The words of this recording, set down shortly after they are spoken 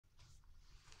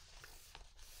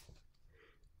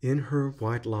in her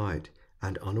white light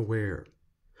and unaware.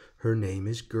 Her name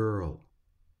is Girl.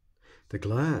 The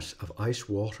glass of ice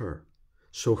water,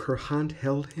 so her hand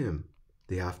held him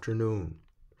the afternoon,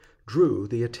 drew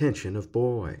the attention of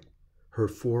Boy. Her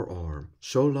forearm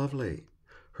so lovely,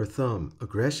 her thumb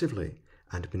aggressively,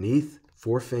 and beneath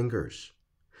 4 fingers,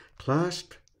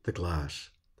 clasped the glass,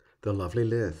 the lovely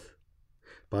lith.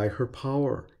 By her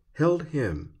power held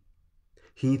him.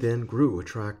 He then grew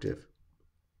attractive.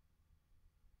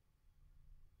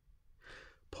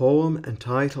 Poem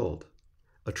entitled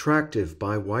Attractive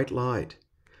by White Light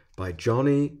by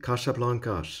Johnny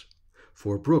Casablancas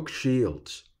for Brooke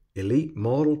Shields, Elite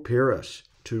Model Peeress,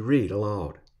 to read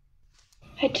aloud.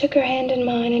 I took her hand in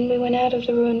mine, and we went out of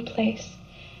the ruined place.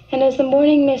 And as the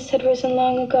morning mists had risen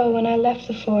long ago when I left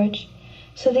the forge,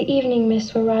 so the evening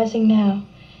mists were rising now,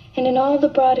 and in all the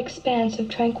broad expanse of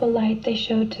tranquil light they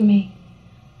showed to me.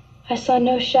 I saw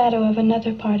no shadow of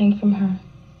another parting from her.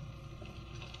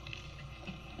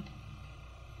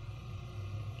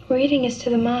 Reading is to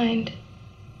the mind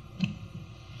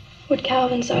what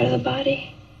Calvin's are to the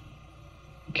body.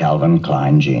 Calvin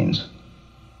Klein jeans.